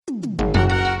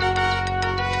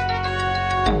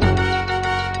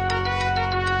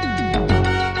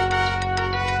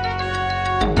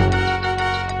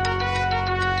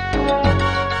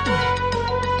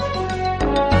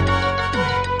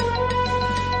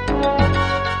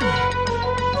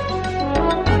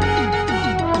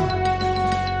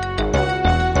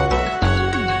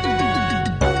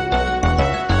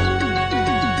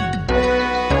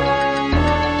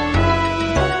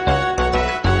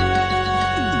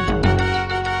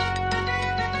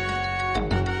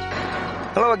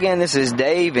Hello again, this is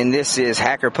Dave, and this is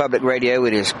Hacker Public Radio.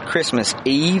 It is Christmas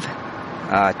Eve,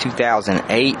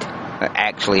 2008.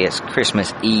 Actually, it's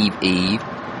Christmas Eve.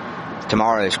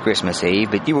 Tomorrow is Christmas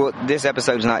Eve, but this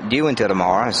episode's not due until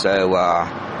tomorrow, so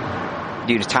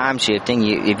due to time shifting,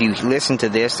 if you listen to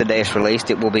this the day it's released,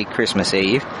 it will be Christmas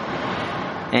Eve.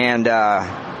 And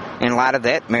in light of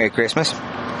that, Merry Christmas.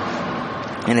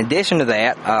 In addition to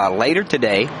that, later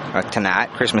today, or tonight,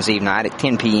 Christmas Eve night at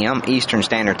 10 p.m. Eastern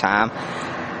Standard Time,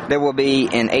 there will be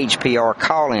an HPR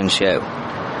call-in show.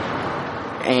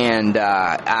 And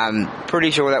I'm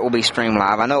pretty sure that will be streamed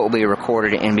live. I know it will be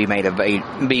recorded and be made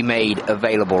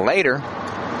available later.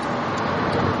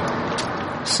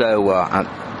 So,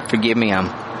 forgive me,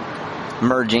 I'm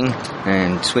merging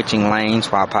and switching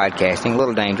lanes while podcasting. A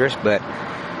little dangerous, but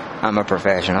I'm a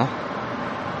professional.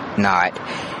 Not.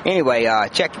 Anyway,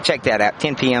 check that out.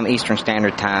 10 p.m. Eastern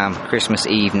Standard Time, Christmas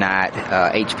Eve night.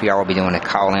 HPR will be doing a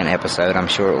call-in episode. I'm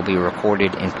sure it will be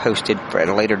recorded and posted at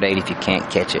a later date if you can't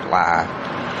catch it live.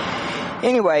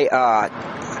 Anyway,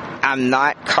 I'm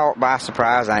not caught by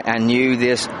surprise. I knew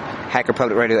this Hacker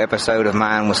Public Radio episode of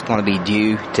mine was going to be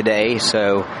due today,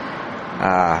 so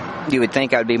you would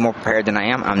think I'd be more prepared than I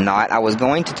am. I'm not. I was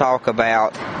going to talk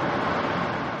about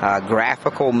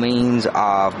graphical means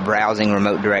of browsing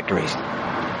remote directories.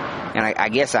 And I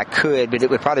guess I could, but it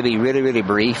would probably be really, really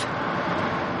brief.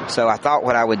 So I thought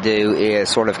what I would do is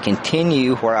sort of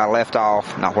continue where I left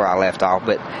off, not where I left off,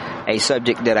 but a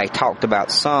subject that I talked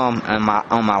about some on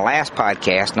my last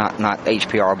podcast, not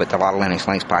HPR, but the Lot of Linux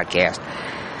Links podcast,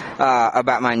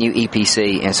 about my new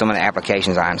EPC and some of the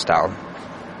applications I installed.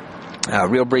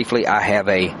 Real briefly, I have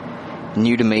a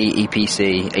new to me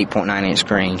EPC 8.9 inch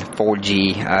screen,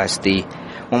 4G. It's the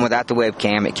one without the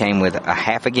webcam. It came with a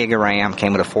half a gig of RAM,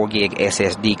 came with a 4 gig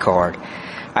SSD card.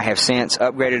 I have since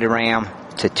upgraded the RAM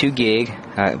to 2 gig.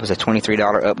 It was a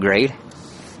 $23 upgrade.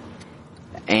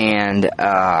 And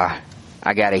I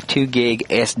got a 2 gig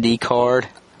SD card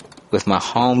with my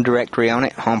home directory on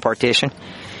it, home partition.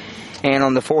 And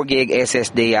on the 4 gig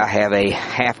SSD, I have a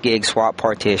half gig swap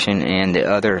partition, and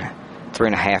the other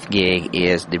 3.5 gig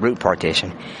is the root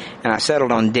partition. And I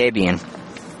settled on Debian.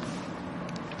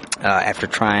 After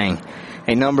trying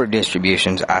a number of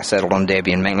distributions, I settled on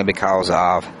Debian mainly because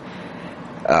of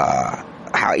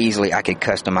how easily I could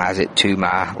customize it to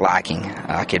my liking.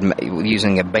 I could,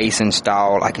 using a base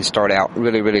install, I could start out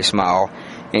really, really small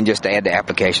and just add the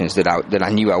applications that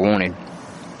I knew I wanted.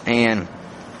 And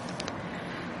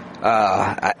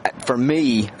for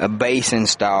me, a base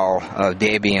install of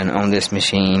Debian on this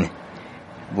machine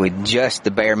with just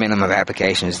the bare minimum of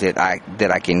applications that I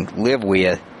can live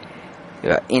with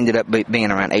ended up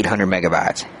being around 800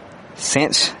 megabytes.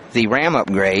 Since the RAM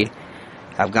upgrade,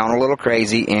 I've gone a little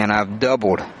crazy and I've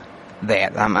doubled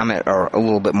that. I'm at, or a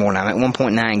little bit more now. I'm at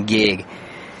 1.9 gig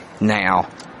now.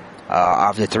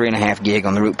 Of the 3.5 gig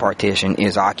on the root partition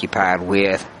is occupied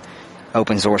with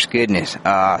open source goodness.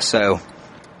 So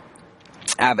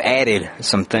I've added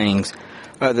some things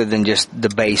other than just the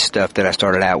base stuff that I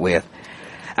started out with.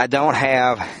 I don't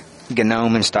have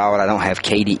GNOME installed. I don't have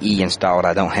KDE installed.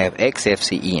 I don't have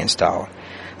XFCE installed.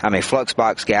 I'm a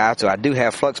Fluxbox guy, so I do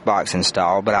have Fluxbox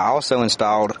installed, but I also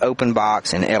installed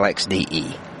OpenBox and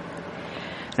LXDE.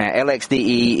 Now,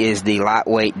 LXDE is the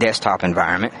lightweight desktop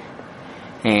environment,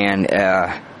 and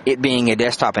it being a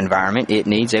desktop environment, it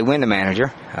needs a window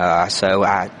manager, so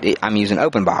I'm using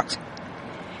OpenBox.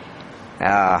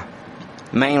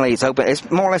 Mainly, it's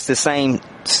more or less the same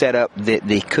setup that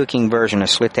the cooking version of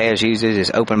Slittaz uses is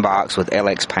OpenBox with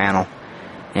LX panel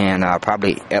and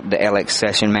probably the LX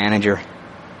session manager.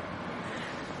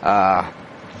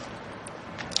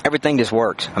 Everything just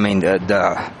works. I mean,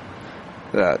 the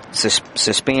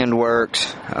suspend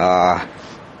works,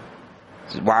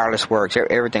 wireless works,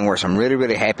 everything works. I'm really,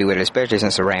 really happy with it, especially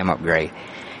since the RAM upgrade.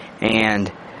 And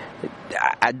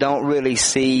I don't really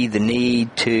see the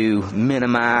need to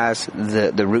minimize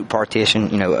the root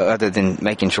partition, other than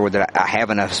making sure that I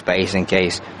have enough space in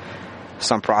case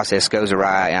some process goes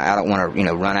awry. I don't want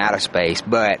to, run out of space,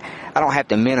 but I don't have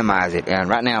to minimize it. And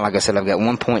right now, like I said, I've got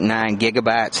 1.9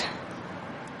 gigabytes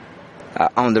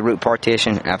on the root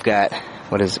partition. I've got,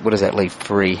 what does that leave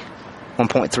free?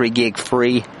 1.3 gig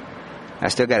free. I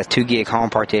still got a 2 gig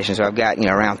home partition, so I've got,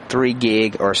 around 3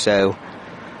 gig or so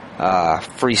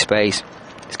free space.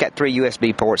 It's got 3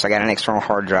 USB ports. I got an external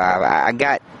hard drive. I've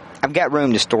got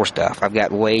room to store stuff. I've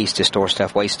got ways to store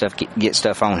stuff, get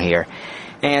stuff on here.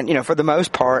 And, for the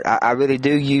most part, I really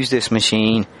do use this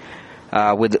machine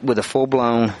with a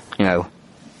full-blown,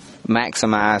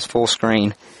 maximized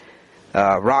full-screen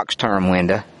ROX term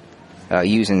window,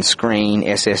 using Screen,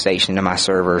 SSH into my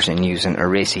servers, and using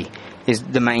Arisi is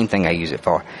the main thing I use it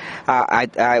for.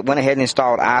 I went ahead and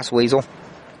installed Iceweasel,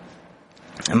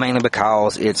 mainly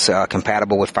because it's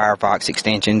compatible with Firefox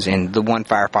extensions, and the one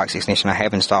Firefox extension I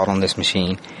have installed on this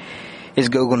machine is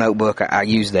Google Notebook. I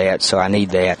use that, so I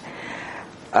need that.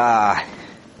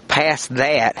 Past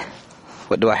that,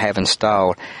 what do I have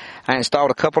installed? I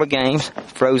installed a couple of games,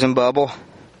 Frozen Bubble,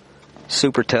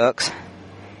 Super Tux,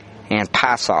 and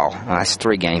Pysol. That's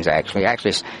 3 games, actually.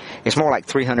 Actually, it's more like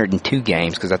 302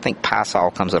 games, because I think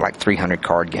Pysol comes with like 300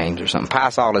 card games or something.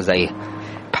 Pysol is a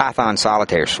Python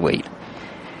solitaire suite.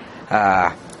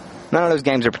 None of those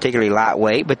games are particularly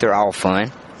lightweight, but they're all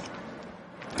fun.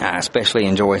 I especially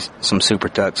enjoy some Super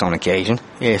Tux on occasion.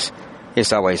 Yes,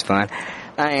 it's always fun.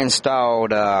 I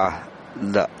installed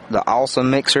the Awesome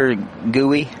Mixer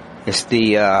GUI. It's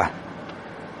the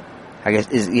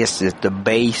it's the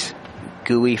base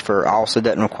GUI for ALSA.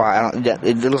 Doesn't require.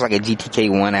 It looks like a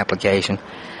GTK1 application.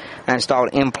 I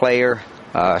installed MPlayer,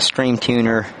 Stream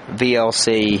Tuner,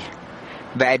 VLC,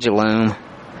 Vagaloom.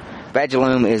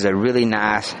 Vagaloom is a really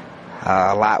nice,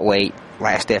 lightweight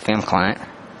Last.fm client.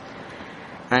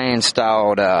 I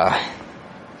installed a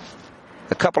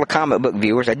couple of comic book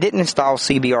viewers. I didn't install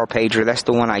CBR Pager. That's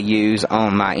the one I use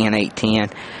on my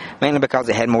N810, mainly because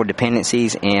it had more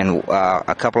dependencies, and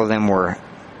a couple of them were,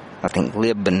 I think,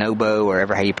 libbonobo, or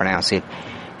ever how you pronounce it.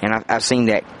 And I've seen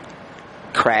that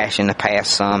crash in the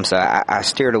past some, so I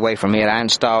steered away from it. I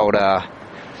installed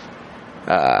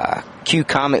Q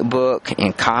Comic Book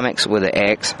and Comics with an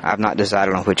X. I've not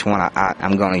decided on which one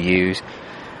I'm going to use.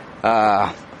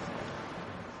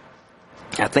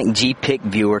 I think GPic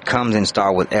Viewer comes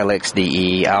installed with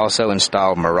LXDE. I also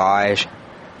installed Mirage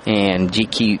and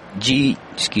GQ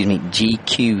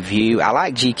View. I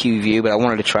like GQ View, but I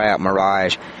wanted to try out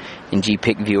Mirage and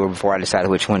GPic Viewer before I decided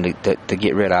which one to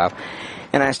get rid of.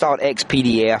 And I installed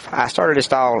XPDF. I started to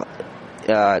install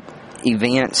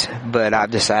events, but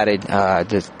I've decided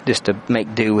just to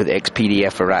make do with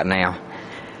XPDF for right now.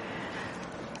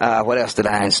 What else did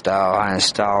I install? I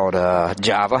installed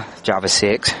Java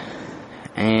 6.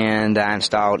 And I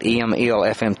installed EML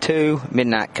FM2,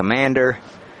 Midnight Commander.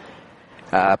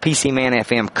 PC Man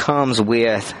FM comes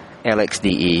with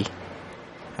LXDE.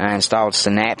 I installed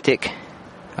Synaptic,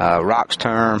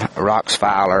 Roxterm,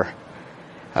 Roxfiler,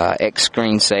 X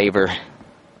Screensaver,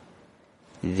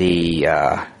 the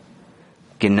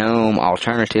GNOME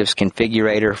Alternatives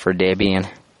Configurator for Debian.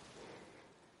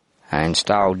 I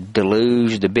installed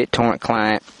Deluge, the BitTorrent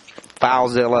client,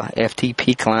 FileZilla,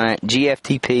 FTP client,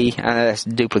 GFTP. I know that's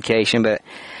duplication, but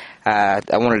I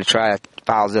wanted to try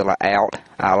FileZilla out.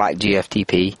 I like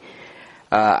GFTP.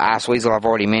 Iceweasel I've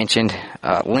already mentioned.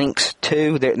 Lynx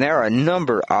 2. There are a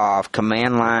number of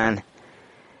command line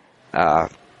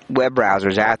web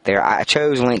browsers out there. I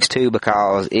chose Lynx 2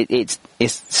 because it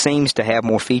seems to have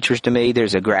more features to me.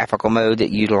 There's a graphical mode that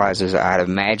utilizes, I'd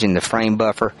imagine, the frame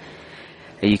buffer.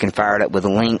 You can fire it up with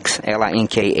Lynx,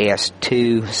 LINKS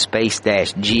 2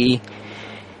 --G,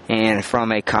 and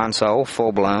from a console,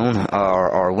 full-blown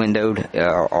or windowed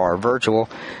or virtual,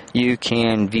 you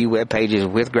can view web pages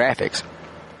with graphics.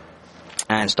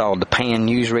 I installed the Pan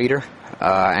newsreader.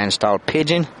 I installed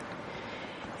Pigeon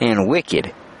and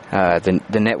Wicked,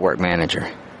 the network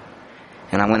manager.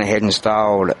 And I went ahead and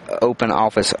installed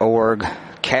OpenOffice.org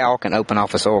Calc and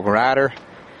OpenOffice.org Writer,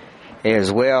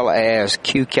 as well as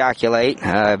QCalculate,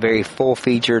 a very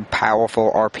full-featured,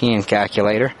 powerful RPN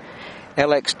calculator.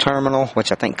 LX Terminal,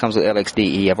 which I think comes with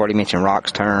LXDE. I've already mentioned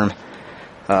Roxterm.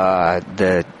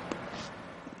 The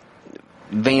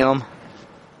Vim,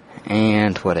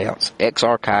 and what else?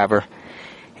 Xarchiver.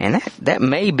 And that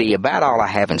may be about all I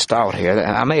have installed here.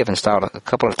 I may have installed a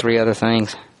couple of 3 other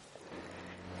things.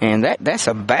 And that's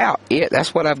about it.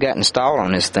 That's what I've got installed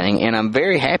on this thing, and I'm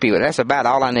very happy with it. That's about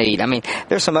all I need. I mean,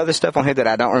 there's some other stuff on here that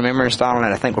I don't remember installing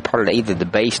that I think were part of either the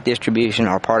base distribution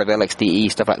or part of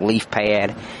LXDE, stuff like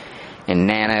LeafPad and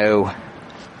Nano.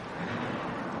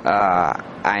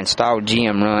 I installed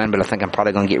GM Run, but I think I'm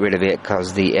probably going to get rid of it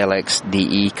because the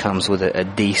LXDE comes with a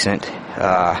decent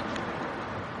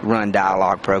run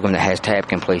dialog program that has tab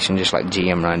completion, just like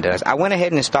GM Run does. I went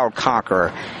ahead and installed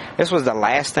Conqueror. This was the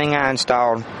last thing I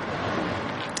installed,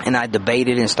 and I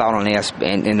debated installing this,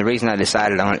 and the reason I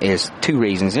decided on it is 2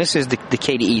 reasons. This is the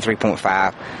KDE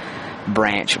 3.5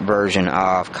 branch version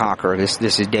of Conqueror. This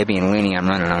is Debian Linux I'm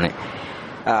running on it.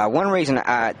 One reason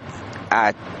I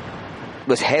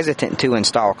was hesitant to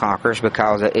install Conqueror is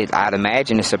because I'd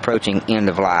imagine it's approaching end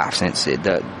of life, since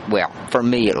for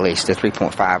me at least, the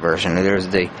 3.5 version. There's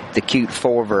the Qt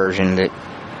 4 version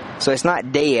so it's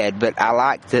not dead, but I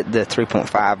like the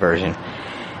 3.5 version.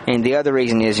 And the other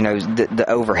reason is, the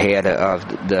overhead of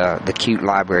the Qt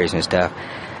libraries and stuff.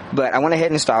 But I went ahead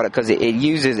and installed it because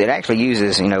it actually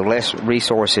uses, less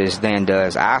resources than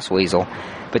does Iceweasel.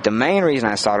 But the main reason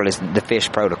I installed it is the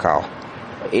fish protocol.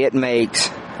 It makes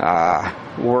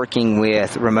working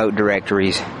with remote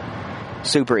directories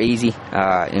super easy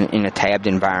in a tabbed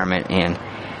environment, and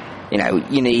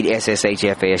you need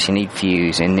SSHFS, you need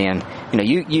Fuse, and then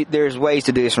there's ways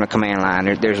to do this from a command line.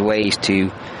 There's ways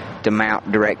to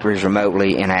mount directories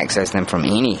remotely and access them from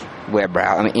any web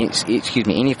browser.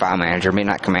 Any file manager, maybe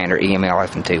not Commander, EML,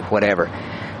 FM2, whatever.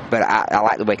 But I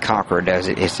like the way Conqueror does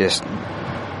it. It's just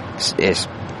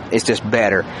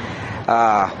better.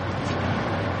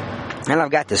 And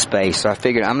I've got the space, so I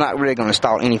figured I'm not really going to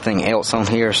install anything else on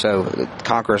here, so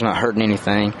Conqueror's not hurting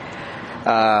anything.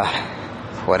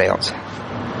 What else?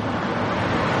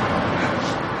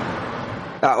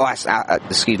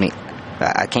 Excuse me.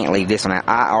 I can't leave this one out.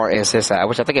 IRSSI,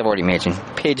 which I think I've already mentioned.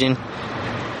 Pigeon,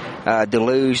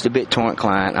 Deluge, the BitTorrent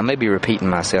client. I may be repeating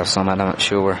myself some, I'm not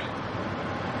sure.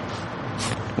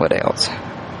 What else?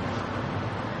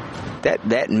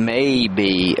 That may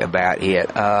be about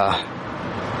it.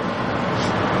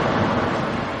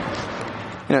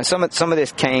 Some of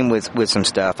this came with some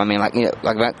stuff. I mean, like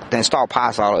to install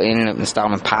PySol, I ended up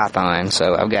installing Python,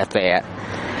 so I've got that.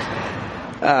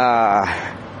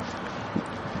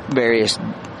 Various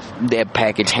deb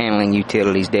package handling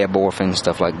utilities, deb orphan,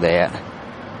 stuff like that.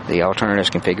 The alternatives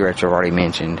configurator I've already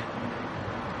mentioned.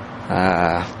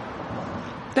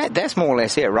 That's more or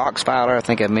less it. Rocks Filer, I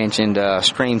think I've mentioned.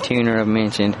 Stream Tuner, I've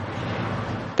mentioned.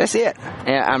 That's it.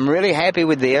 And I'm really happy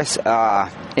with this.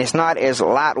 It's not as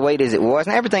lightweight as it was.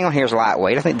 And everything on here is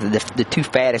lightweight. I think the two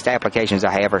fattest applications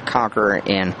I have are Conqueror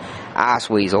and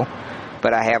Iceweasel.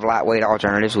 But I have lightweight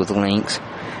alternatives with links.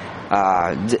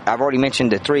 I've already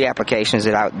mentioned the three applications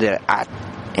that I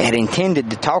had intended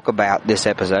to talk about this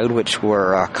episode, which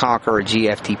were Conqueror,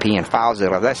 GFTP, and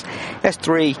FileZilla. That's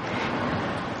three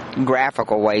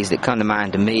graphical ways that come to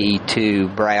mind to me to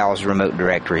browse remote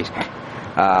directories.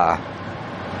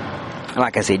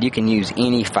 Like I said, you can use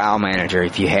any file manager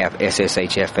if you have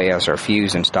SSHFS or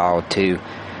Fuse installed to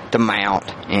mount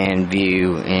and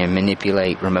view and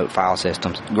manipulate remote file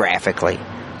systems graphically.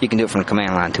 You can do it from the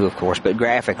command line too, of course, but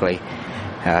graphically,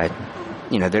 there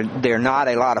are not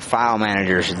a lot of file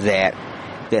managers that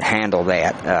handle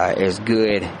that as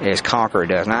good as Conqueror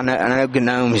does. And I know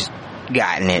GNOME's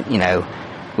gotten it,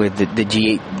 with the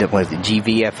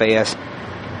GVFS,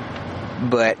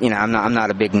 but I'm not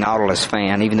a big Nautilus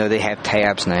fan, even though they have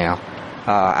tabs now.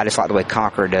 I just like the way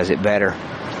Conqueror does it better.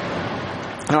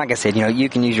 And like I said, you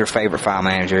can use your favorite file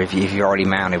manager if you're already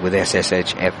mounted with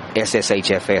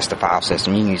SSHFS, the file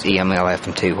system. You can use EML,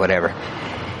 FM2, whatever.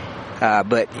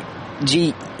 But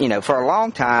for a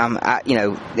long time, at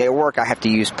work I have to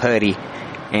use PuTTY,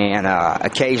 and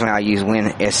occasionally I use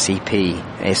WinSCP.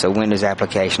 It's a Windows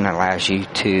application that allows you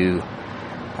to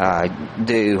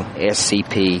do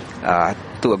SCP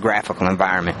through a graphical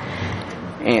environment.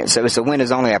 And so it's a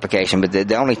Windows-only application, but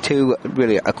the only two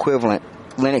really equivalent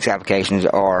Linux applications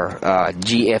are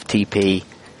GFTP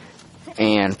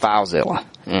and FileZilla.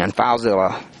 And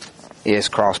FileZilla is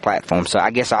cross-platform. So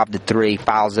I guess of the three,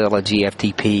 FileZilla,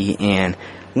 GFTP, and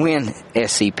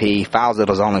WinSCP, FileZilla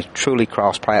is only truly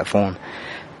cross-platform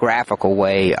graphical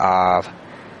way of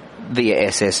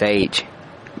via SSH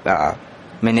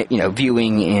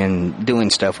viewing and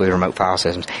doing stuff with remote file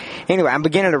systems. Anyway, I'm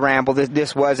beginning to ramble.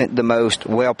 This wasn't the most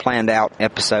well planned out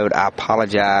episode. I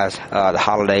apologize. The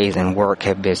holidays and work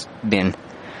have been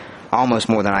almost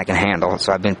more than I can handle,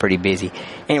 so I've been pretty busy.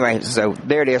 Anyway, so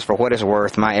there it is for what it's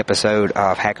worth, my episode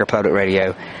of Hacker Public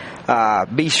Radio.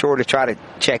 Be sure to try to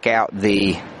check out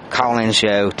the call-in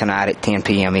show tonight at 10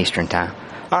 p.m. Eastern Time.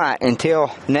 All right, until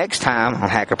next time on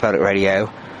Hacker Public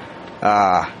Radio,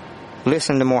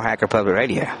 listen to more Hacker Public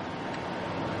Radio.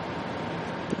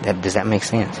 Does that make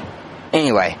sense?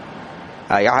 Anyway,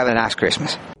 y'all have a nice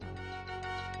Christmas.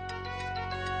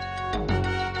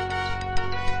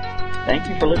 Thank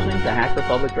you for listening to Hacker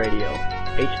Public Radio.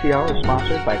 HPR is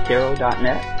sponsored by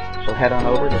Caro.net, so head on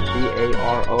over to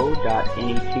caro.net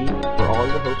for all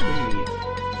your hosting needs.